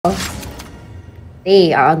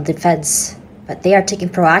They are on defense, but they are taking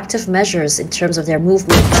proactive measures in terms of their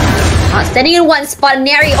movement. Standing in one spot,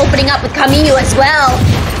 enerii opening up with Kamiyu as well.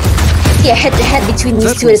 See a head-to-head between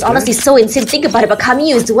these two. It is honestly so insane. Think about it, but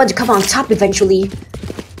Kamiyu is the one to come on top eventually.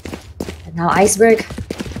 And now Eisberg,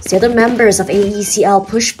 the other members of AECL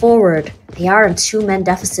push forward. They are in two-man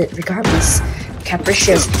deficit regardless.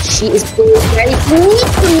 Capricious, she is very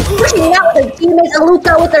sneaky, pushing out her teammates.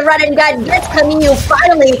 Alluka with the run and gun gets Kamiyu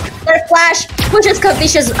finally. Their flash pushes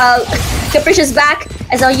Capricious back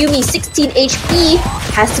as Ayumiii, 16 HP,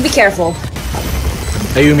 has to be careful.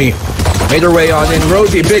 Ayumiii made her way on in.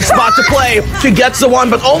 Rosie, big spot to play. She gets the one,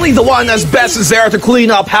 but only the one, as Bess is there to clean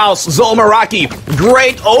up house. ZOL MERAKI,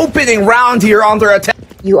 great opening round here on their attack.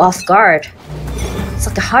 You off guard. It's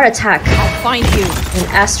like a heart attack. I'll find you. In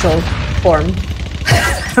astral form.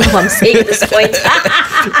 I don't know what I'm saying at this point.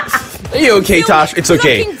 Are you okay, Tosh? It's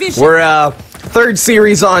okay. We're third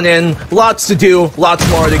series on in. Lots to do, lots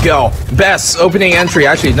more to go. Bess, opening entry.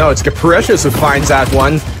 Actually, no, it's Capricious who finds that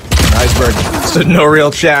one. Eisberg stood no real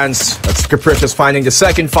chance. That's Capricious finding the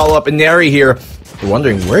second follow-up enerii here. You're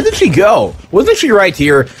wondering, where did she go? Wasn't she right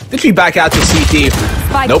here? Did she back out to CT?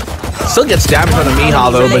 Nope. Still gets damage on the mija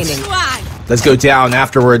though, but let's go down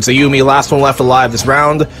afterwards. Ayumiii, last one left alive this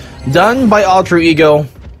round. Done by Alter Ego,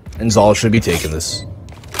 and ZOL should be taking this.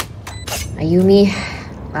 Ayumiii,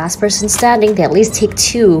 last person standing. They at least take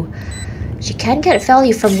two. She can get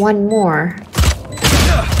value from one more.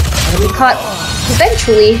 It'll be caught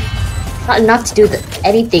eventually. Not enough to do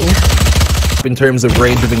anything. In terms of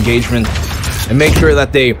range of engagement, and make sure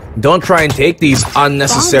that they don't try and take these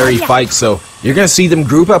unnecessary fights. So you're gonna see them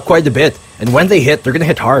group up quite a bit, and when they hit, they're gonna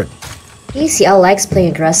hit hard. ACL likes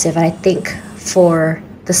playing aggressive, and I think for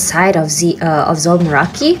the side of ZOL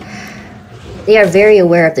MERAKI, they are very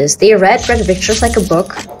aware of this. They read Victors like a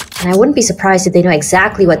book, and I wouldn't be surprised if they know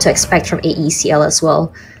exactly what to expect from AECL as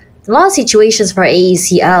well. In a lot of situations for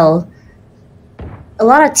AECL, a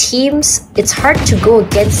lot of teams, it's hard to go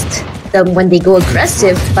against them when they go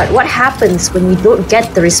aggressive, but what happens when you don't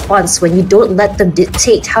get the response, when you don't let them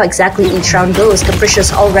dictate how exactly each round goes?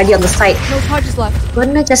 Capricious already on the site. No charges left.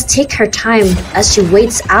 Gonna just take her time as she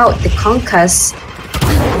waits out the concuss.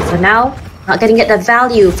 And for now, not gonna get that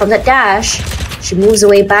value from that dash. She moves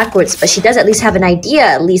away backwards, but she does at least have an idea,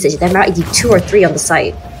 at least, that there might be 2 or 3 on the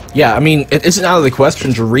site. Yeah, I mean, it isn't out of the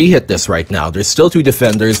question to re-hit this right now. There's still 2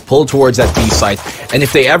 defenders pulled towards that B site, and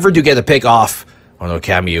if they ever do get a pick off, oh no,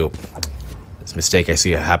 Kamiyu. This mistake I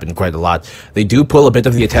see happen quite a lot. They do pull a bit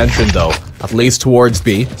of the attention though, at least towards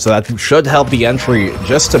B, so that should help the entry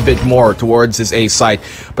just a bit more towards his A site.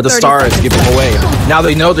 But the stars give him away. Now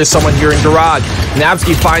they know there's someone here in garage.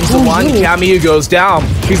 nabbsky finds the one, Kamiyu goes down.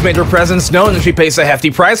 She's made her presence known and she pays a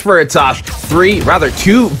hefty price for it, Tosh.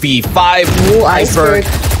 2v5. Ooh, Eisberg.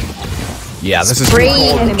 Yeah, this is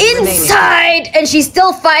inside, and she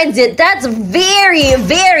still finds it. That's very,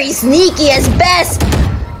 very sneaky as best.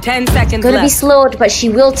 10 seconds Gonna left. be slowed, but she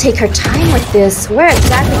will take her time with this. Where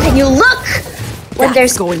exactly can you look when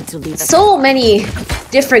there's so many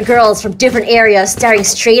different girls from different areas staring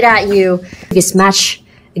straight at you? This match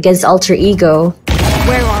against Alter Ego.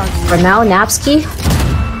 Where are you? For now, nabbsky,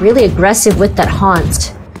 really aggressive with that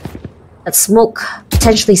haunt. That smoke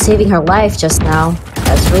potentially saving her life just now.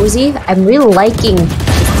 As Rosie, I'm really liking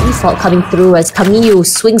the default coming through as Kamiyu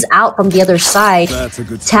swings out from the other side.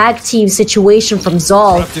 Tag team situation from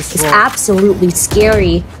ZOL is absolutely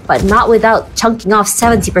scary, but not without chunking off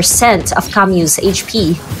 70% of Kamiyu's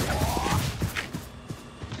HP.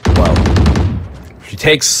 Well, she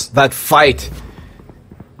takes that fight.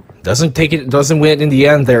 Doesn't win it in the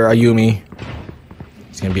end there, Ayumiii.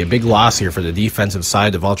 It's gonna be a big loss here for the defensive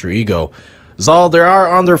side of Alter Ego. ZOL, they are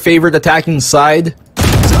on their favorite attacking side.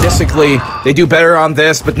 Statistically, they do better on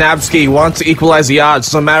this, but nabbsky wants to equalize the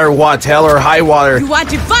odds no matter what, hell or high water. You want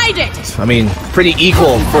to fight it? I mean, pretty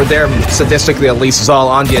equal for them, statistically at least. ZOL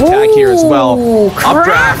on the attack here as well.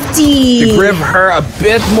 Updraft to give her a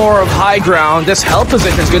bit more of high ground. This hell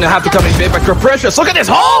position is going to have to come in big, but Capricious, look at this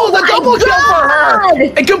hole! The double kill for her!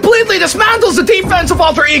 It completely dismantles the defense of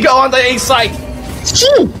Alter Ego on the A site. She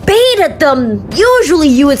baited them! Usually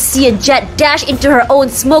you would see a jet dash into her own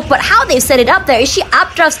smoke, but how they set it up there is she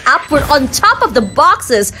updrafts upward on top of the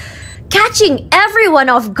boxes, catching everyone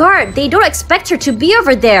off guard. They don't expect her to be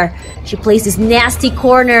over there. She plays this nasty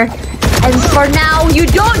corner, and for now, you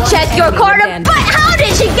don't check your corner, but how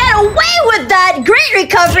did she get away with that? Great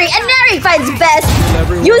recovery, and enerii finds best.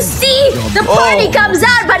 You see, the party comes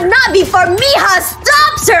out, but not before mija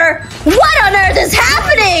stops her. What on earth is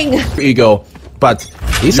happening? Ego But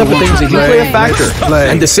these type of things that do play a factor.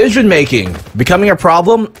 And decision making becoming a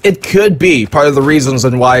problem, it could be part of the reasons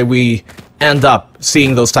on why we end up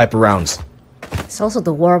seeing those type of rounds. It's also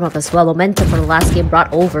the warm-up as well. Momentum from the last game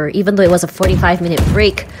brought over, even though it was a 45-minute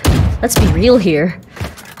break. Let's be real here.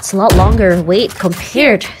 It's a lot longer wait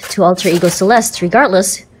compared to Alter Ego Celeste.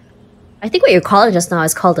 Regardless, I think what you're calling just now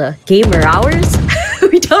is called a gamer hours.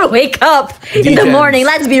 We don't wake up in the morning.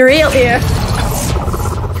 Let's be real here.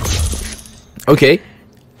 Okay.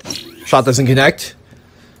 Shot doesn't connect.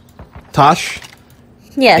 Tosh.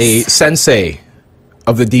 Yes. A sensei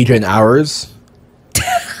of the DJ hours.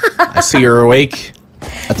 I see you're awake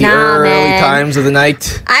at the early times of the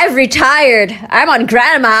night. I've retired. I'm on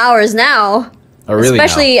grandma hours now. Oh, really?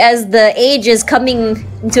 Especially as the age is coming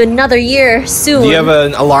into another year soon. Do you have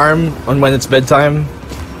an alarm on when it's bedtime?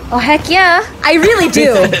 Oh, heck yeah. I really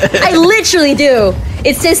do. I literally do.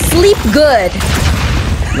 It says sleep good.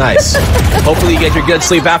 Nice. Hopefully you get your good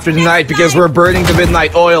sleep after tonight because we're burning the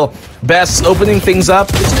midnight oil. Best opening things up.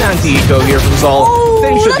 It's an anti-eco here from ZOL. Oh,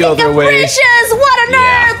 things should go their way. What on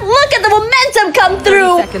earth? Look at the momentum come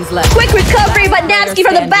through. Quick recovery, but nabbsky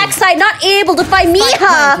from the backside, not able to find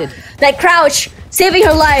Mija. That crouch, saving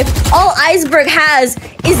her life. All Eisberg has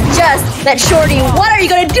is just that shorty. What are you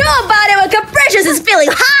gonna do about it when capriciouS is feeling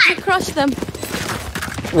hot? Crush them.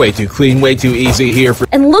 Way too clean, way too easy here for.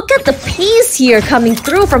 And look at the pace here coming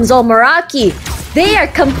through from ZOL MERAKI. They are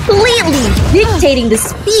completely dictating the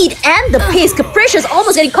speed and the pace. capriciouS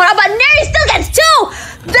almost getting caught up, but nerii still gets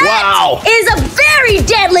two! That is a very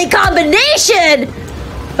deadly combination!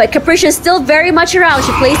 But capriciouS still very much around.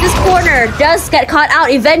 She plays this corner, does get caught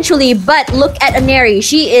out eventually, but look at nerii.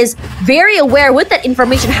 She is very aware with that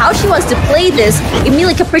information how she wants to play this.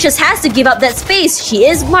 Immediately capriciouS has to give up that space. She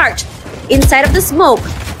is marked inside of the smoke.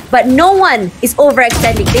 But no one is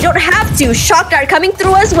overextending. They don't have to. Shock dart coming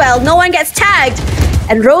through as well. No one gets tagged.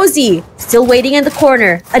 And Rosie still waiting in the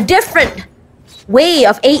corner. A different way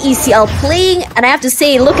of AECL playing. And I have to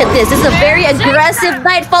say, look at this. This is a very aggressive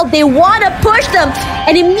Nightfall. They want to push them.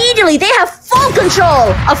 And immediately they have full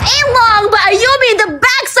control of A-Long. But Ayumiii in the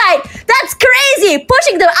backside. That's crazy.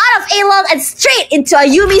 Pushing them out of A-Long and straight into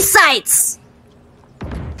Ayumii's sights.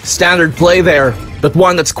 Standard play there, but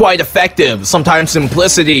one that's quite effective. Sometimes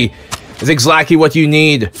simplicity is exactly what you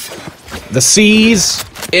need. The C's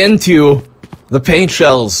into the paint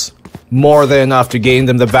shells, more than enough to gain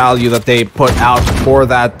them the value that they put out for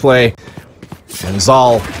that play. And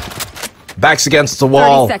ZOL backs against the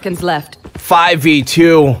wall. 30 seconds left.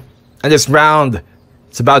 5v2, and this round,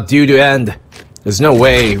 it's about due to end. There's no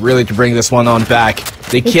way really to bring this one on back.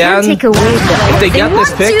 They can take away if they get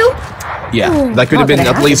this pick. Yeah, that could have been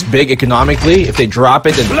at least big economically if they drop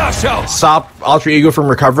it and stop Alter Ego from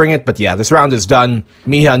recovering it. But yeah, this round is done.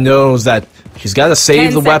 Mija knows that she's got to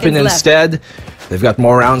save the weapon instead. They've got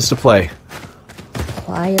more rounds to play.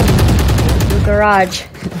 Quiet in the garage.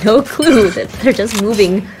 No clue that they're just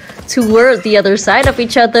moving toward the other side of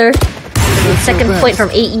each other. The second point from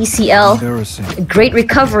AECL. A great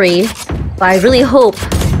recovery, but I really hope.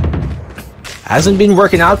 Hasn't been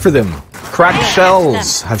working out for them. Cracked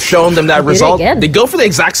shells have shown them that result. They go for the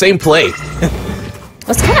exact same play. I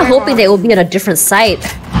was kind of hoping they would be on a different site.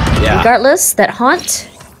 Yeah. Regardless, that haunt,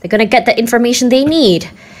 they're gonna get the information they need.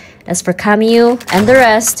 As for Kamiyu and the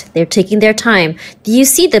rest, they're taking their time. Do you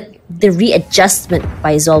see the readjustment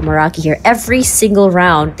by ZOL MERAKI here? Every single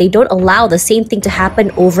round, they don't allow the same thing to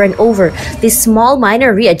happen over and over. These small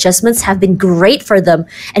minor readjustments have been great for them,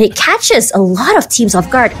 and it catches a lot of teams off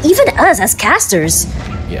guard, even us as casters.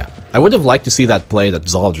 Yeah. I would have liked to see that play that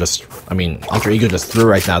ZOL just, I mean, Alter Ego just threw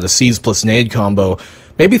right now. The C's plus nade combo.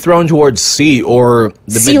 Maybe thrown towards C or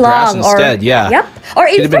the mid-grass instead. Yeah. Yep. Or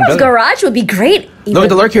in front of garage would be great. Even. Look at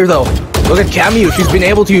the lurk here, though. Look at Kamiyu. She's been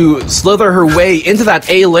able to slither her way into that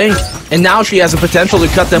A link, and now she has the potential to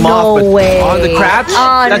cut them off. But way. On the crash,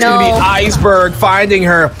 that's going to be Eisberg finding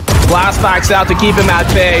her. Blast backs out to keep him at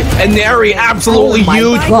bay. And nerii, absolutely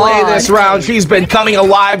huge play this round. She's been coming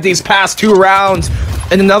alive these past 2 rounds.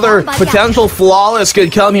 And another potential flawless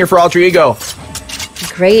could come here for Alter Ego.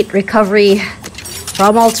 Great recovery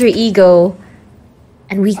from Alter Ego.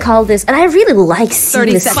 And we call this, and I really like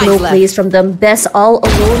seeing the slow plays from them. Best all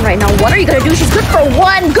alone right now. What are you gonna do? She's good for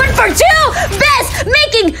 1, good for 2! Best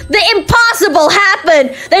making the impossible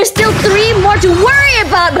happen! There's still 3 more to worry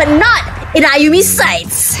about, but not in Ayumii's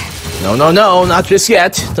sights. No, not just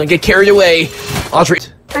yet. Don't get carried away. Alter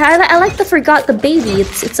I like the forgot the baby.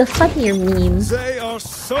 It's a funnier meme.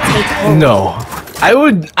 No,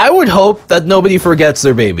 I would hope that nobody forgets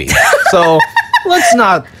their baby. So let's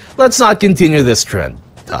not continue this trend.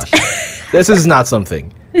 Gosh, this is not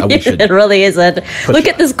something It really isn't. Look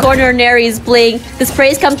at this corner Neri is playing. The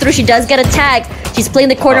sprays come through. She does get attacked. She's playing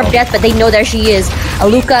the corner of death, but they know there she is.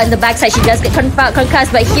 Alluka in the backside. She does get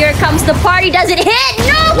concussed, but here comes the party. Does it hit?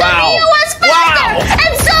 No! Kamiyu was faster!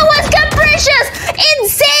 And so was capriciouS!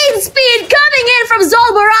 Insane speed coming in from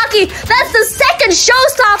ZOL MERAKI. That's the second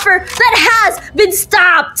showstopper that has been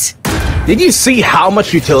stopped. Did you see how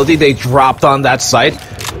much utility they dropped on that site?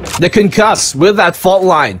 The concuss with that fault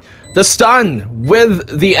line. The stun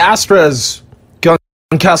with the Astra's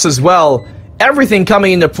concuss as well. Everything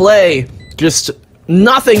coming into play. Just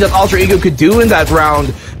nothing that Alter Ego could do in that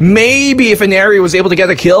round. Maybe if enerii was able to get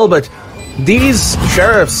a kill, but these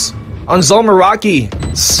sheriffs on ZOL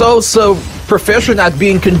MERAKI, so proficient at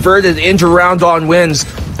being converted into round-on wins.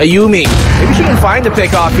 Ayumiii, maybe she can find the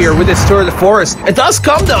pick off here with this tour de force. It does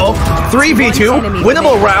come though, 3v2,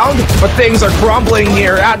 winnable round, but things are crumbling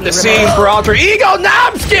here at the scene for Alter Ego.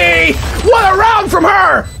 nabbsky, what a round from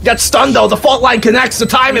her! Gets stunned though, the fault line connects, the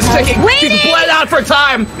time is ticking. She's bled out for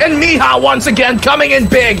time, and Mija once again coming in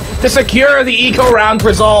big to secure the eco round for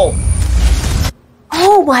ZOL.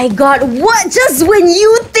 Oh my god, what? Just when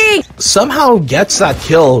you think! Somehow gets that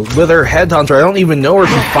kill with her headhunter. I don't even know where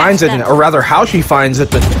she finds it, or rather how she finds it,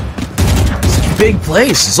 but such a big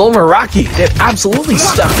place. ZOL MERAKI, they've absolutely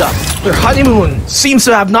stepped up. Their honeymoon seems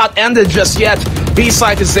to have not ended just yet.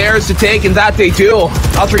 B-side is theirs to take, and that they do.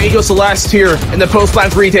 Alter Ego Celeste here in the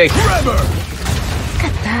post-plant retake. Look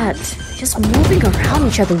at that. Just moving around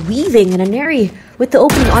each other, weaving, and enerii with the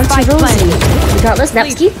opening onto Rosie. Regardless,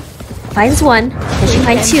 nabbsky finds one, and she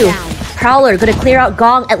finds two. Prowler gonna clear out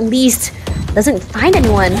Gong at least. Doesn't find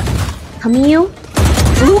anyone. Kamiyu?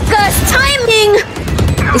 Luca's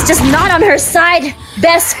timing is just not on her side.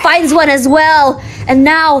 Bess finds one as well. And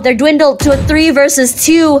now they're dwindled to a 3 versus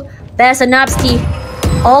 2. Bess and nabbsky,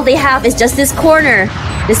 all they have is just this corner.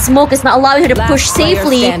 The smoke is not allowing her to push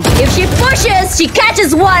safely. If she pushes, she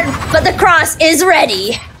catches one, but the cross is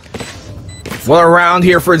ready. What a round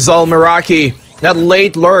here for ZOL MERAKI. That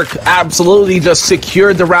late lurk absolutely just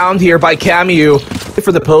secured the round here by Kamiyu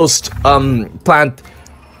for the post plant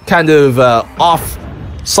kind of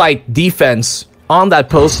off-site defense on that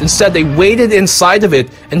post. Instead, they waited inside of it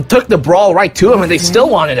and took the brawl right to him, and they still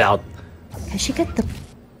want it out. Can she get the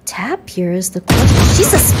tap here is the question. She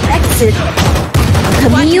suspects it.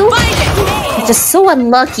 Kamiyu? Just so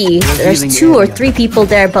unlucky. There's 2 or 3 people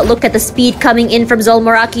there, but look at the speed coming in from ZOL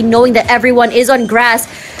MERAKI, knowing that everyone is on grass.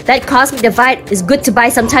 That Cosmic Divide is good to buy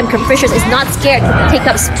some time. capriciouS is not scared to take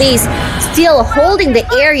up space. Still holding the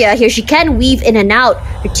area here. She can weave in and out.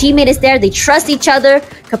 Her teammate is there. They trust each other.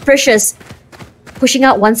 capriciouS pushing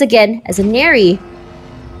out once again as enerii.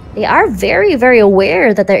 They are very, very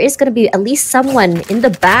aware that there is going to be at least someone in the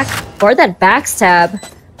back for that backstab.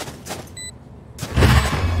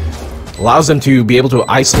 Allows them to be able to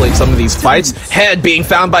isolate some of these fights. Head being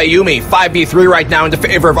found by Ayumiii. 5v3 right now in the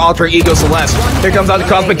favor of Alter Ego Celeste. Here comes out the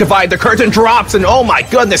Cosmic Divide. The curtain drops, and oh my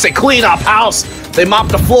goodness, they clean up house. They mop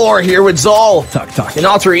the floor here with ZOL. And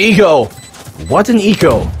Alter Ego. What an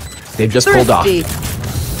eco they've just pulled off.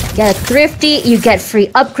 Get a thrifty, you get free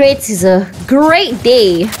upgrades. It's a great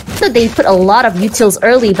day. So they put a lot of utils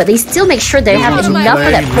early, but they still make sure they have enough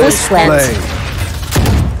for that post plant.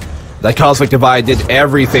 That Cosmic Divide did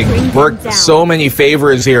everything. Worked so many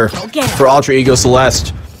favors here for Alter Ego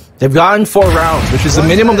Celeste. They've gotten 4 rounds, which is the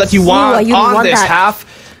minimum that you want on this half.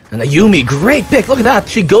 And Ayumiii, great pick. Look at that.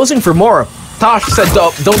 She goes in for more. Tosh said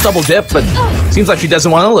don't double dip, but seems like she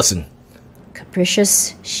doesn't want to listen.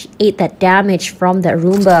 capriciouS, she ate that damage from that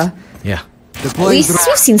Roomba. Yeah. We've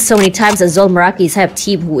seen so many times that ZOL MERAKI's have a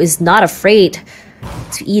team who is not afraid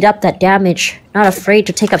to eat up that damage. Not afraid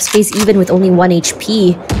to take up space even with only 1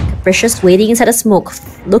 HP. capriciouS waiting inside a smoke,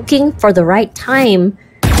 looking for the right time.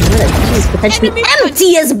 That B is potentially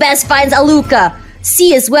empty as Bess finds Alluka.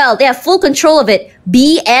 C as well. They have full control of it.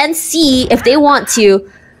 B and C if they want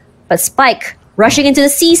to. But Spike rushing into the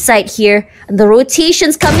C site here. And the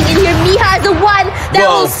rotations coming in here. Mija is the one that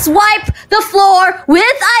will swipe the floor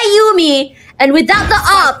with Ayumiii. And without the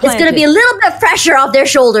up, it's going to be a little bit of pressure off their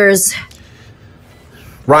shoulders.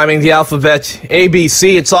 Rhyming the alphabet, A, B,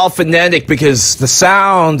 C, it's all phonetic because the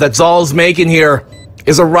sound that ZOL's making here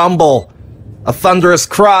is a rumble. A thunderous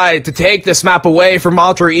cry to take this map away from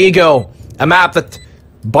Alter Ego. A map that,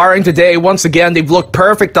 barring today, once again, they've looked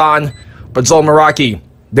perfect on. But ZOL MERAKI,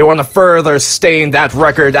 they want to further stain that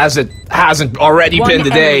record as it hasn't already been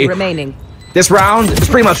today. This round is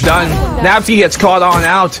pretty much done. nabbsky gets caught on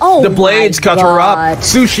out. The blades cut her up.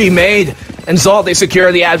 Sushi made. And ZOL, they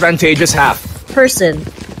secure the advantageous half. Person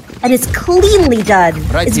and it's cleanly done.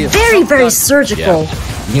 It's very, very surgical.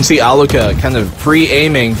 Yeah. You can see Alluka kind of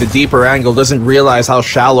pre-aiming the deeper angle, doesn't realize how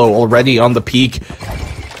shallow already on the peak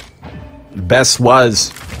Bess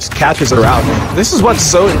was. Just catches her out. This is what's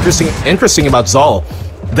so interesting about ZOL.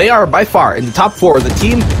 They are by far in the top 4, the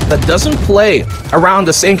team that doesn't play around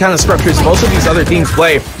the same kind of structures most of these other teams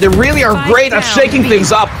play. They really are great at shaking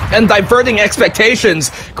things up and diverting expectations.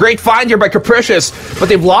 Great find here by capriciouS, but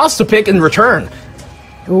they've lost the pick in return.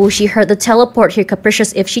 Oh, she heard the teleport here,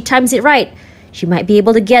 capriciouS. If she times it right, she might be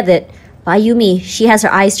able to get it. By Ayumiii, she has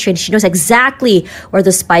her eyes trained. She knows exactly where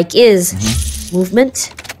the spike is.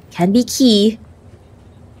 Movement can be key.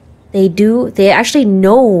 They actually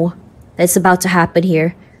know that it's about to happen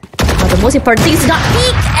here. But the most important thing is to not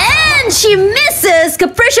peek, and she misses!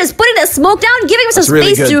 capriciouS putting the smoke down, giving her some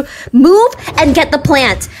space to move and get the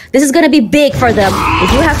plant. This is gonna be big for them. They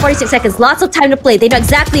do have 46 seconds, lots of time to play. They know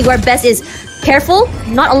exactly where Bess is. Careful,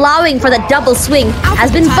 not allowing for that double swing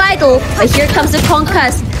has been vital, but here comes the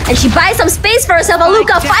concuss, and she buys some space for herself.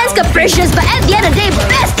 Alluka finds capriciouS, but at the end of the day,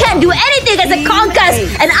 Bess can't do anything against a concuss,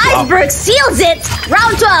 and Eisberg seals it.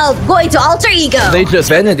 Round 12, going to Alter Ego. They just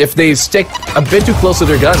bend if they stick a bit too close to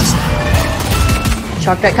their guns.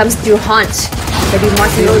 Shotgun comes through Haunt. Maybe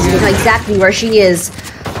marking Rosie, we know exactly where she is.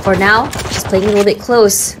 For now, she's playing a little bit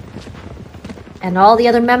close. And all the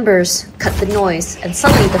other members cut the noise, and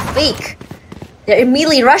suddenly the fake. They're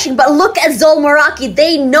immediately rushing, but look at ZOL MERAKI.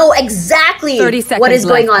 They know exactly what is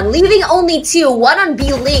going on. Leaving only 2, one on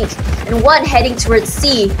B link and one heading towards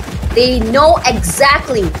C. They know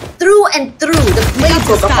exactly, through and through, the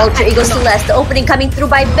playbook of Alter Ego Celeste. The opening coming through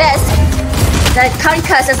by Bess. The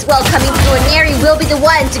concuss as well coming through. Enerii will be the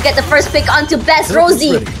one to get the first pick onto Bess.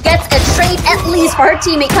 Rosie gets a trade at least for her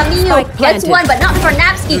teammate. Kamiyu gets one, but not for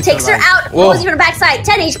nabbsky. Takes her out. Whoa. Rosie from the backside.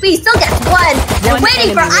 10 HP, still gets one. They're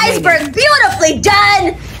waiting for Eisberg. Beautifully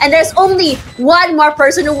done. And there's only one more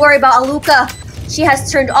person to worry about, Alluka. She has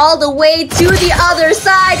turned all the way to the other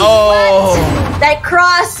side. Oh. What? That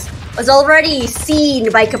cross was already seen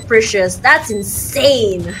by capriciouS. That's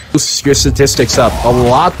insane. Boosts your statistics up a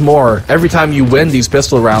lot more every time you win these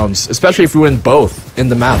pistol rounds, especially if you win both in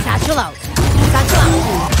the map.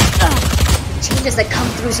 Changes that come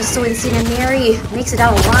through is just so insane, and Enerii makes it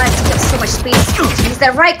out alive to get so much space. She needs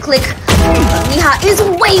that right click. Mija is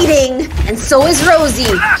waiting, and so is Rosie.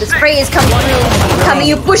 The spray is coming through.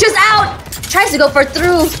 Kamiyu pushes out, tries to go for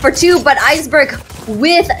 2, but Eisberg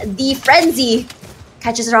with the frenzy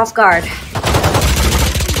catches her off guard.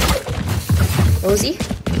 Rosie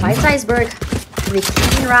finds Eisberg. A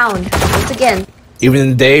clean round once again. Even in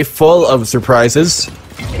a day full of surprises,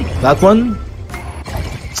 that one,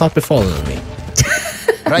 it's not befallen me.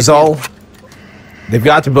 ZOL, they've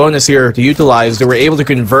got the bonus here to utilize. They were able to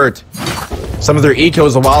convert some of their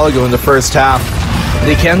ecos a while ago in the first half.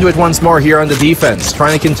 They can do it once more here on the defense.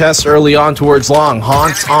 Trying to contest early on towards long.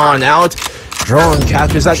 Haunts on out. Drone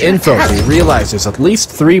captures that info. They realize there's at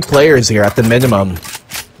least 3 players here at the minimum.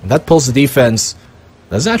 And that pulls the defense.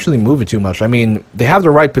 Doesn't actually move it too much. I mean, they have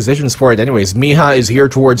the right positions for it anyways. Mija is here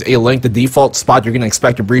towards A link, the default spot you're going to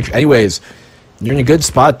expect to breach anyways. You're in a good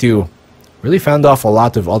spot to really fend off a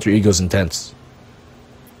lot of Alter Ego's intents.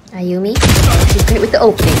 Ayumiii, she's great with the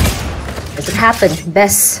opening. Doesn't happen.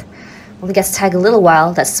 Bess only gets tagged a little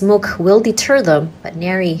while. That smoke will deter them, but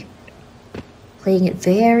Enerii playing it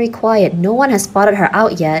very quiet. No one has spotted her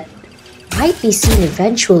out yet. Might be seen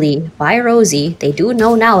eventually by Rosie. They do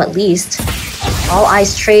know now at least. All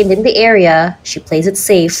eyes trained in the area. She plays it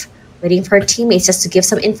safe, waiting for her teammates just to give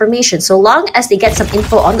some information. So long as they get some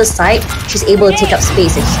info on the site, she's able to take up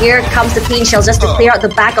space. And here comes the pain shells just to clear out the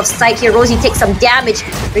back of sight here. Rosie takes some damage.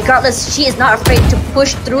 Regardless, she is not afraid to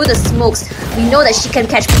push through the smokes. We know that she can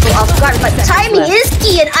catch people off guard, but timing is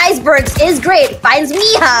key, and Eisberg's is great. Finds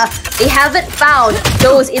Mija. They haven't found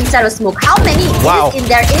those inside of smoke. How many is in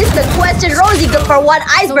there is the question. Rosie good for one.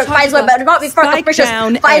 Eisberg finds one, but not before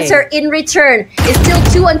capriciouS finds her in return. It's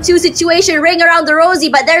still 2-on-2 situation. Ring around the Rosie,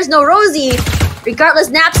 but there's no Rosie. Regardless,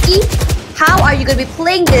 nabbsky, how are you going to be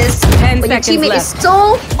playing this when your teammate is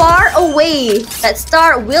so far away? That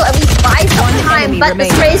star will at least buy some time, but the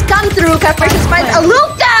sprays come through. capriciouS finds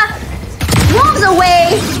Alluka, moves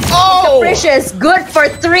away. capriciouS good for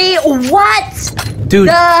 3. What? Dude.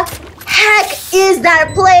 The heck is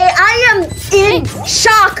that play? I am in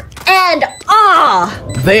shock and awe.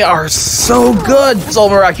 They are so good, ZOL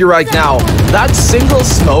MERAKI, right now. That single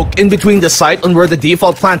smoke in between the site and where the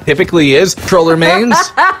default plant typically is, troller mains.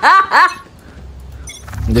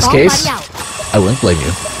 In this case, I wouldn't blame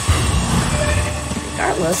you.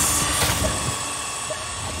 Regardless,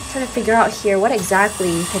 I'm trying to figure out here what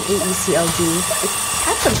exactly can AECL do. It's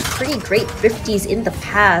had some pretty great 50s in the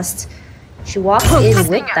past. She walks in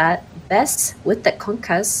with that. Best with the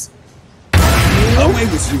concuss.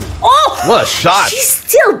 Oh! What a shot! She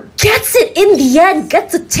still gets it in the end.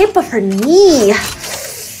 Gets the tip of her knee.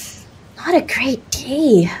 Not a great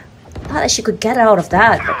day. Thought that she could get out of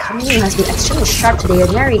that, but Kamiyu has been extremely sharp today.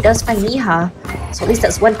 Enerii does find Mija, so at least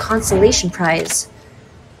that's one consolation prize.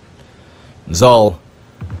 ZOL.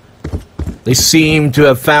 They seem to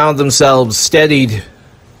have found themselves steadied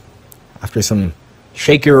after some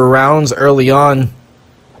shakier rounds early on.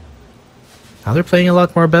 Now they're playing a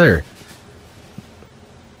lot more better.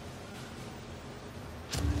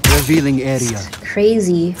 Revealing area. It's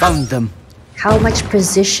crazy. Found them. How much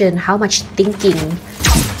precision, how much thinking,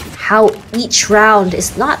 how each round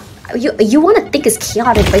is not... You want to think it's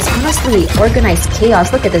chaotic, but it's honestly organized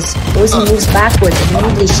chaos. Look at this. Rosie moves backwards.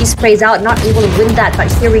 Immediately she sprays out, not able to win that. But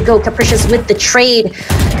here we go. capriciouS with the trade.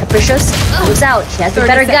 capriciouS moves out. She has the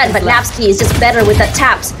better gun, but nabbsky is just better with the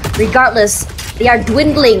taps. Regardless, they are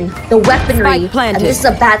dwindling the weaponry. And this is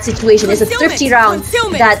a bad situation. It's a thrifty round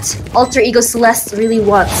that Alter Ego Celeste really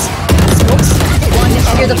wants.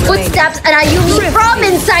 Hear the footsteps, and Ayumiii from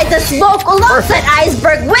inside the smoke alongside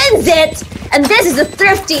Eisberg wins it! And this is a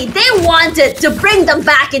thrifty. They wanted to bring them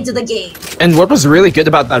back into the game. And what was really good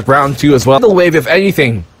about that round too as well, the wave, if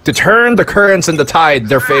anything, to turn the currents and the tide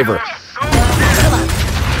their favor.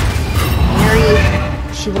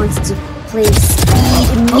 Mary, she wants to play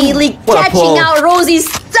speed, immediately catching out Rosie,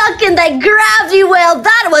 stuck in that gravity well.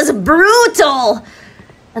 That was brutal.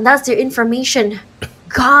 And that's their information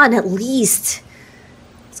gone at least.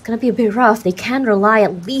 It's gonna be a bit rough. They can rely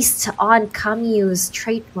at least on Kamiyu's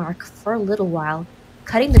trademark for a little while.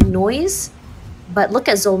 Cutting the noise, but look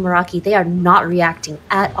at ZOL MERAKI. They are not reacting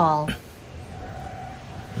at all.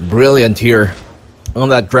 Brilliant here on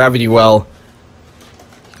that gravity well.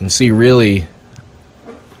 You can see really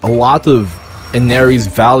a lot of Enerii's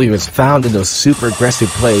value is found in those super aggressive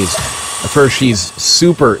plays. At first, she's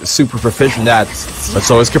super proficient at, but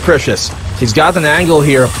so is capriciouS. She's got an angle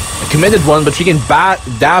here, a committed one, but she can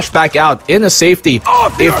dash back out in a safety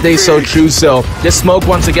if they so choose so. This smoke,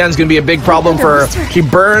 once again, is going to be a big problem for her. She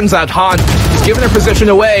burns that haunt. She's giving her position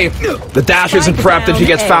away. The dash isn't prepped, and she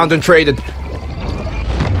gets found and traded.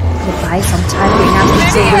 Goodbye sometime. We're now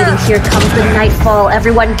still waiting. Here comes the nightfall.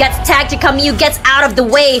 Everyone gets tagged to Kamiyu, gets out of the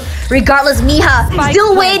way. Regardless, Mija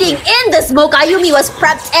still waiting in the smoke. Ayumiii was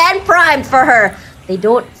prepped and primed for her. They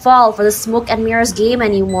don't fall for the smoke and mirrors game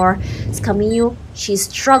anymore. It's Kamiyu. She's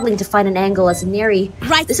struggling to find an angle as Enerii.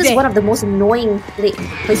 This is one of the most annoying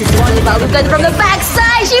places to see about Alluka from the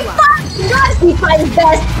backside. She finds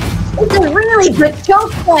best. It's a really good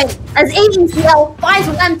choke point as AECL finds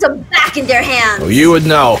momentum back in their hands. Well, you would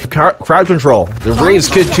know. Crowd control. The raise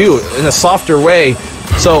kid too in a softer way.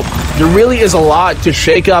 So there really is a lot to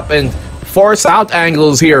shake up and force out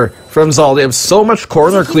angles here from ZOL. They have so much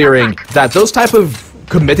corner clearing that those type of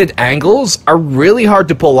committed angles are really hard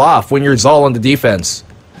to pull off when you're ZOL on the defense.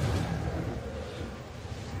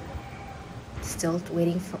 Still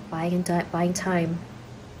waiting for buying time.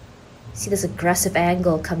 See this aggressive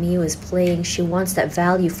angle Kamiyu is playing. She wants that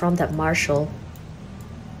value from that Marshall.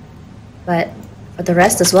 But for the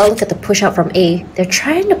rest as well, look at the push out from A. They're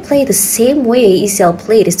trying to play the same way AECL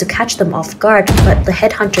played, is to catch them off guard. But the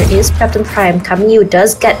headhunter is prepped and primed. Kamiyu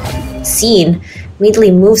does get seen.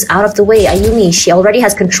 Immediately moves out of the way. Ayumiii, she already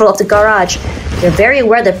has control of the garage. They're very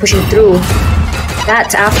aware they're pushing through.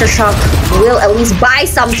 That aftershock will at least buy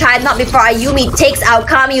some time, not before Ayumiii takes out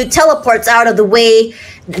Kamiyu, teleports out of the way.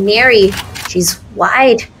 Enerii, she's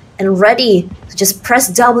wide and ready to just press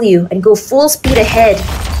W and go full speed ahead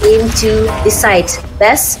into the site.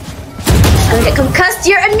 Bess, gonna get concussed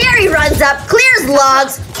here. Enerii runs up, clears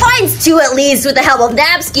logs, finds two at least with the help of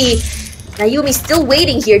nabbsky. Ayumiii still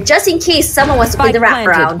waiting here just in case someone wants to play the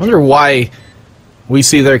wraparound. I wonder why we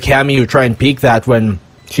see their Kamiyu try and peek that when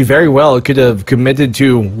she very well could have committed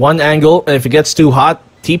to one angle, and if it gets too hot,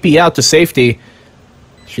 TP out to safety.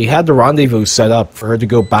 She had the rendezvous set up for her to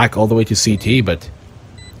go back all the way to CT, but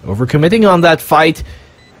overcommitting on that fight.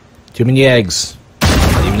 Too many eggs.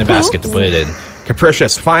 Not even a basket to put it in.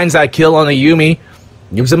 capriciouS finds that kill on Ayumiii,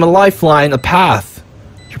 gives him a lifeline, a path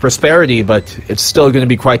to prosperity, but it's still going to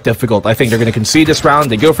be quite difficult. I think they're going to concede this round.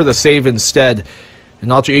 They go for the save instead.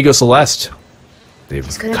 And Alter Ego Celeste, they've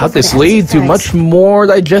cut this lead to much more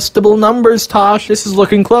digestible numbers, Tosh. This is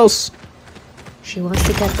looking close. She wants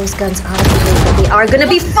to get those guns out of the way, but they are going to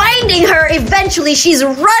be finding her eventually. She's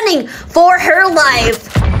running for her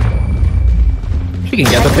life. She can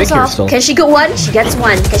get the pick here still. Can she get one? She gets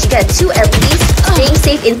one. Can she get a 2 at least? Staying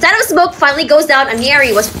safe inside of smoke finally goes down.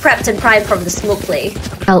 Enerii was prepped and primed from the smoke play.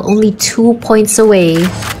 Well, only 2 points away.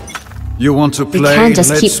 You want to play? We can't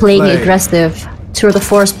just keep playing aggressive. Tour of the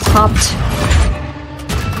Force popped.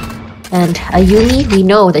 And Ayumiii, we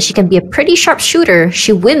know that she can be a pretty sharp shooter.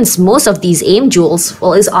 She wins most of these aim duels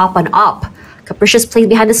while is op on op. Capricious playing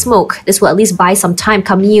behind the smoke. This will at least buy some time.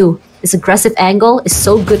 Kamiyu, this aggressive angle is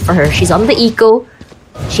so good for her. She's on the eco.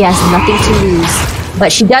 She has nothing to lose.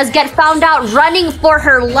 But she does get found out running for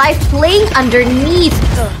her life, playing underneath.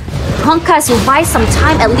 Honkas will buy some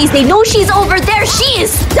time. At least they know she's over there. She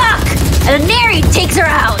is stuck. And Enerii takes her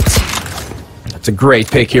out. That's a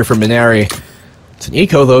great pick here from Enerii. It's an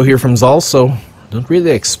eco though here from ZOL, so don't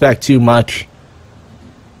really expect too much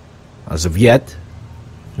as of yet.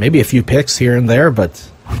 Maybe a few picks here and there, but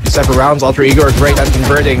separate rounds. Alter Ego are great at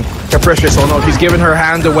converting. Capricious, oh no, she's giving her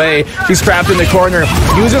hand away. She's trapped in the corner.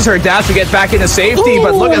 Uses her dash to get back into safety,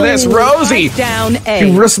 but look at this, Rosie. Down A.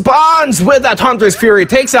 She responds with that Hunter's Fury,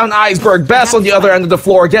 takes down Eisberg. Best on the other end of the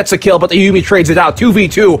floor, gets a kill, but the Ayumiii trades it out.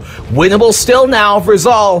 2v2. Winnable still now for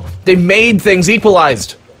ZOL. They made things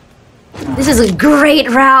equalized. This is a great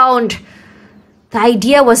round. The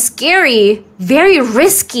idea was scary, very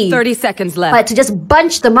risky. 30 seconds left. But to just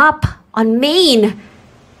bunch them up on main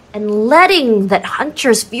and letting that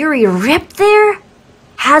Hunter's Fury rip there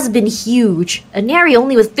has been huge. Enerii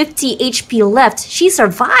only with 50 HP left. She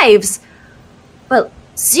survives. But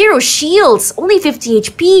 0 shields, only 50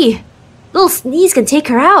 HP. Little sneeze can take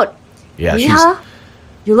her out. Yeah, Mija,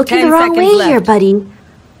 you're looking the wrong way here, buddy.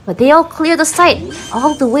 But they all clear the site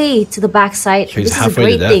all the way to the backside. This is a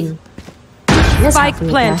great thing. Spike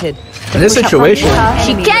planted. In this situation,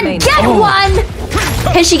 she can get one!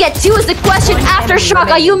 Can she get 2 is the question. Aftershock,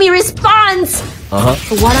 Ayumiii responds!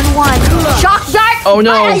 One-on-1. Shock dart! Oh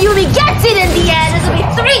no! But Ayumiii gets it in the end! This will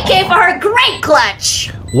be 3K for her. Great clutch!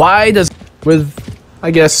 Why does, with, I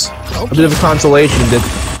guess, a bit of a consolation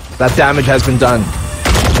that damage has been done.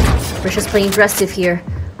 Capricious playing aggressive here.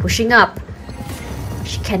 Pushing up.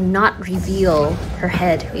 She cannot reveal her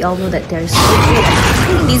head. We all know that there's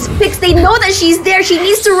these picks. They know that she's there. She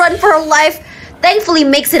needs to run for her life. Thankfully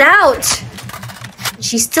makes it out.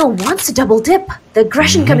 She still wants to double dip. The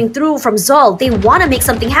aggression coming through from ZOL. They want to make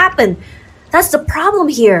something happen. That's the problem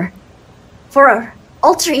here. For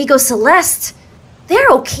Alter Ego Celeste, they're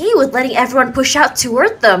okay with letting everyone push out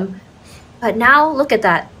toward them. But now, look at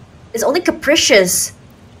that. It's only Capricious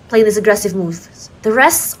playing this aggressive move. The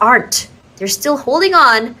rest aren't. They're still holding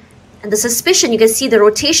on, and the suspicion, you can see the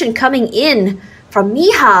rotation coming in from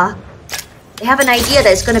Mija. They have an idea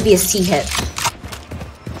that it's going to be a C hit.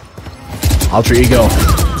 Alter Ego.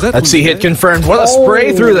 That C hit confirmed. What a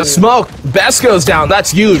spray through the smoke. Best goes down. That's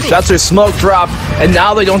huge. That's their smoke drop. And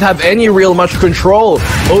now they don't have any real much control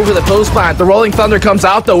over the post plant. The Rolling Thunder comes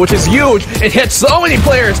out though, which is huge. It hits so many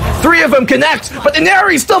players. 3 of them connect. But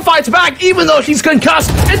Enerii still fights back even though she's concussed.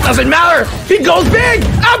 It doesn't matter. He goes big.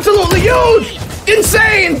 Absolutely huge.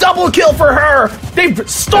 Insane double kill for her. They've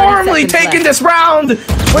stormily taken this round.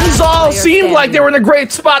 When ZOL seemed like they were in a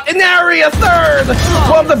great spot. Enerii a third.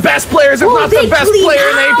 One of the best players, if not the best player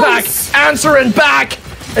in APAC. Answering back.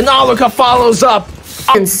 And Alluka follows up.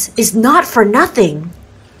 Is not for nothing.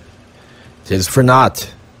 It is for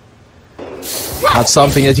naught. Not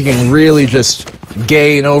something that you can really just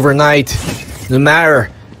gain overnight. No matter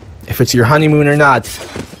if it's your honeymoon or not.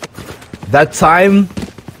 That time,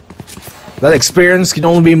 that experience can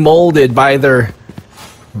only be molded by their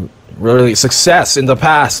really success in the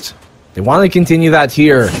past. They want to continue that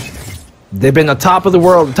here. They've been on top of the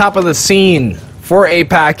world, top of the scene for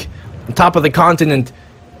APAC, on top of the continent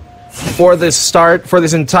for this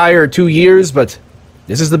entire 2 years, but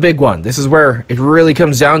this is the big one. This is where it really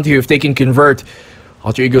comes down to if they can convert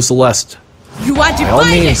Alter Ego Celeste. By all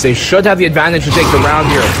means, they should have the advantage to take the round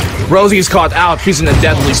here. Rosie's caught out. She's in a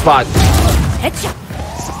deadly spot.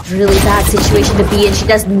 Really bad situation to be in. She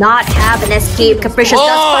does not have an escape. Capricious does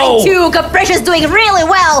fight too. Capricious doing really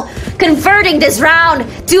well, converting this round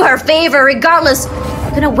to her favor regardless.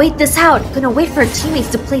 Gonna wait this out. Gonna wait for her teammates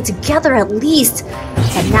to play together at least.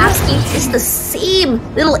 And nabbsky is the same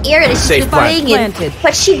little area that she's playing in.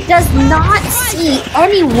 But she does not see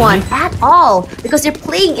anyone at all because they're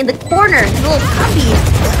playing in the corner. Little puppy.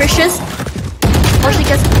 Capricious. She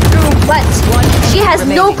gets through, but she has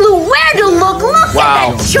no clue where to look. Look at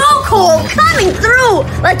that chokehold coming through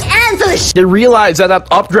like ants on the They realize that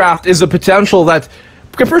updraft is a potential that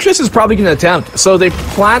Capricious is probably going to attempt. So they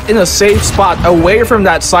plant in a safe spot away from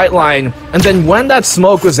that sight line. And then when that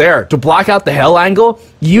smoke was there to block out the hell angle,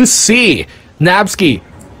 you see nabbsky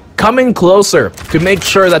coming closer to make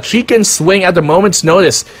sure that she can swing at the moment's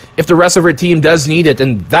notice if the rest of her team does need it,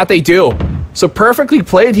 and that they do. So perfectly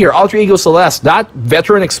played here, Alter Ego Celeste. That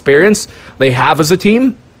veteran experience they have as a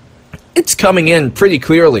team, it's coming in pretty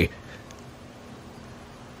clearly.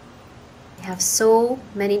 They have so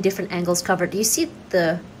many different angles covered. Do you see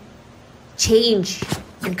the change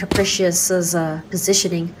in capriciouS's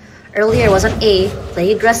positioning? Earlier it was on A,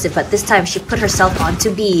 playing aggressive, but this time she put herself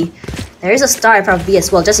onto B. There is a star in front of B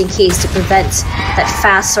as well, just in case, to prevent that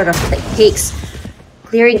fast sort of takes.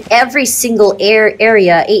 Clearing every single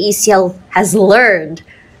area, AECL has learned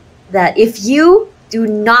that if you do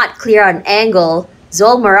not clear an angle,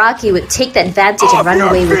 ZOL MERAKI would take the advantage and run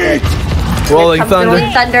away with it. Rolling Thunder.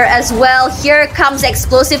 Rolling Thunder as well. Here comes the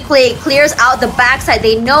explosive play. Clears out the backside.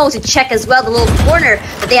 They know to check as well the little corner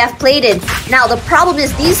that they have played in. Now the problem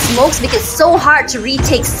is these smokes make it so hard to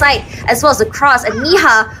retake sight as well as the cross. And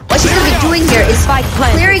Mija, what she's going to be doing here is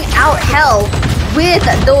clearing out hell with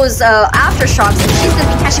those aftershocks. And she's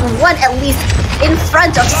going to be catching one at least in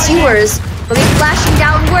front of Sewers. But we're flashing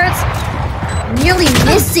downwards, nearly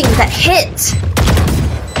missing that hit.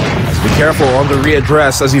 Be careful on the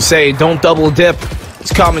readdress, as you say, don't double dip.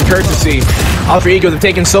 It's common courtesy. Alter Ego, they've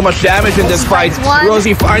taken so much damage in this fight.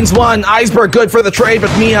 Rosie finds one. Eisberg good for the trade, but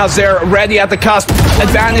Mija's there, ready at the cusp.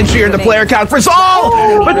 Advantage here in the player count for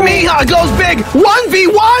ZOL! But Mija goes big,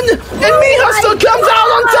 1v1! And Mija still comes out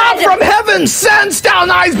on top from heaven, sends down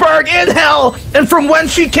Eisberg in hell! And from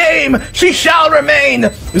whence she came, she shall remain!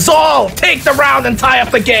 ZOL, take the round and tie up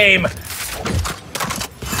the game!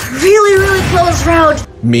 Really, really close round.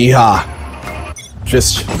 Mija,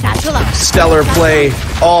 just stellar play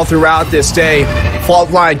all throughout this day.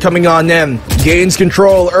 Fault line coming on in, gains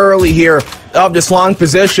control early here of this long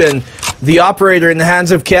position. The operator in the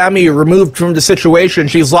hands of Kamiyu removed from the situation.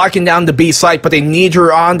 She's locking down the B site, but they need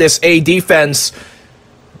her on this A defense.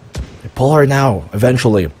 They pull her now,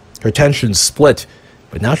 eventually. Her tension's split,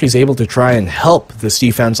 but now she's able to try and help this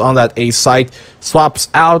defense on that A site. Swaps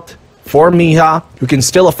out for Mija, who can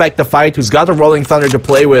still affect the fight, who's got a Rolling Thunder to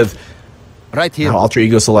play with. Right here. Now, Alter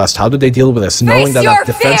Ego Celeste, how do they deal with this? Knowing that that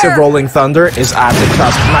defensive Rolling Thunder is at the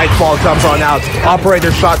cusp. Nightfall comes on out.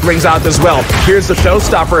 Operator shot rings out as well. Here's the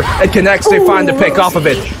showstopper. It connects. They find the pick off of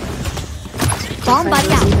it. Look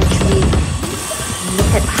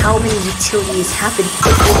at how many utilities have been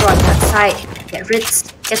put over on that side.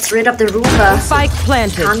 Gets rid of the Ruka. Spike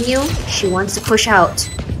planted. Kamiyu, she wants to push out.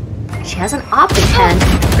 She has an op in hand.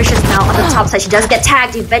 Capricious now on the top side. She does get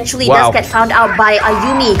tagged. Eventually does get found out by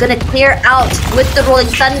Ayumiii. Gonna clear out with the Rolling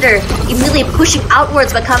Thunder. Immediately pushing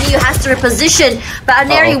outwards, but Kamiyu has to reposition. But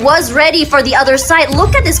enerii was ready for the other side.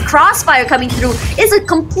 Look at this crossfire coming through. It's a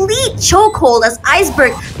complete chokehold as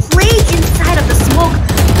Eisberg play inside of the smoke.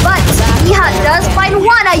 But Mija does find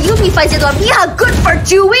one. Ayumiii finds the other one. Mija good for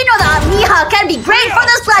two. We know that Mija can be great for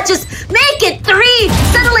the clutches. Make it 3.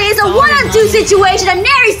 Suddenly it's a 1-on-2 situation. And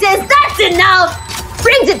enerii says that's enough.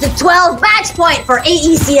 Brings it to 12. Match point for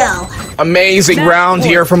AECL. Amazing round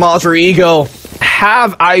here from Alter Ego.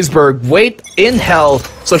 Have Eisberg wait in hell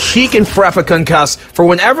so she can prep a concuss for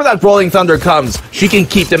whenever that Rolling Thunder comes. She can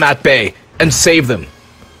keep them at bay and save them.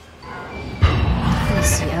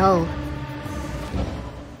 AECL.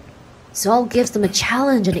 ZOL gives them a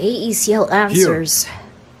challenge and AECL answers.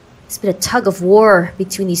 It's been a tug of war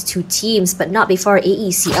between these two teams, but not before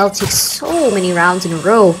AECL takes so many rounds in a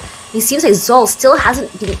row. It seems like ZOL still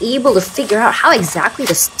hasn't been able to figure out how exactly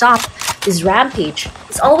to stop this rampage.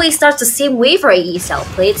 It always starts the same way for AECL.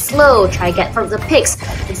 Play it slow, try to get from the picks,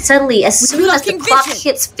 and suddenly, as soon as the clock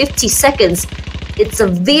hits 50 seconds, it's a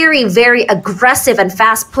very, very aggressive and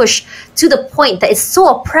fast push to the point that it's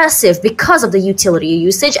so oppressive because of the utility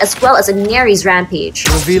usage as well as enerii's rampage.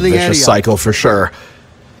 Revealing Vicious cycle for sure.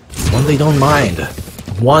 One they don't mind.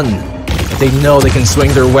 One that they know they can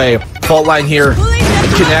swing their way. Fault line here.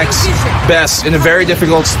 It connects. Bess in a very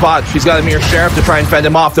difficult spot. She's got a mere sheriff to try and fend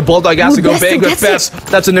him off. The Bulldog has to go big with Bess.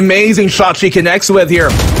 That's an amazing shot she connects with here.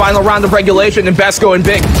 Final round of regulation and Bess going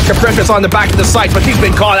big. Capricious on the back of the site, but she's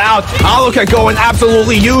been caught out. Alluka going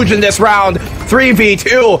absolutely huge in this round.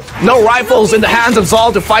 3v2. No rifles in the hands of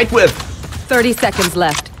ZOL to fight with. 30 seconds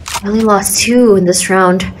left. I only lost 2 in this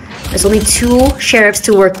round. There's only 2 sheriffs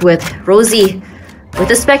to work with. Rosie with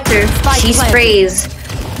the Spectre. She sprays.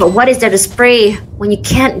 But what is there to spray when you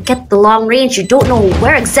can't get the long range? You don't know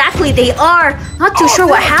where exactly they are. Not too sure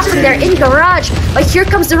what happened there in garage. But here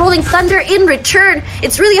comes the Rolling Thunder in return.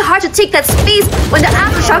 It's really hard to take that space when the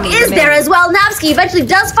aftershock is there as well. nabbsky eventually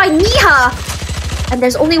does find Mija. And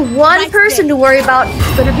there's only one person to worry about.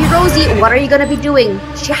 It's gonna be Rosie. What are you gonna be doing?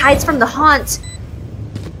 She hides from the haunt.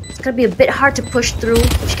 It's gonna be a bit hard to push through.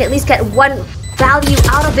 If she can at least get one value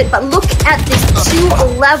out of it. But look at these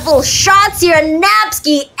 2-level shots here, and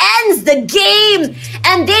nabbsky ends the game,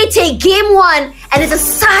 and they take game 1, and it's a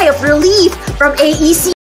sigh of relief from AEC.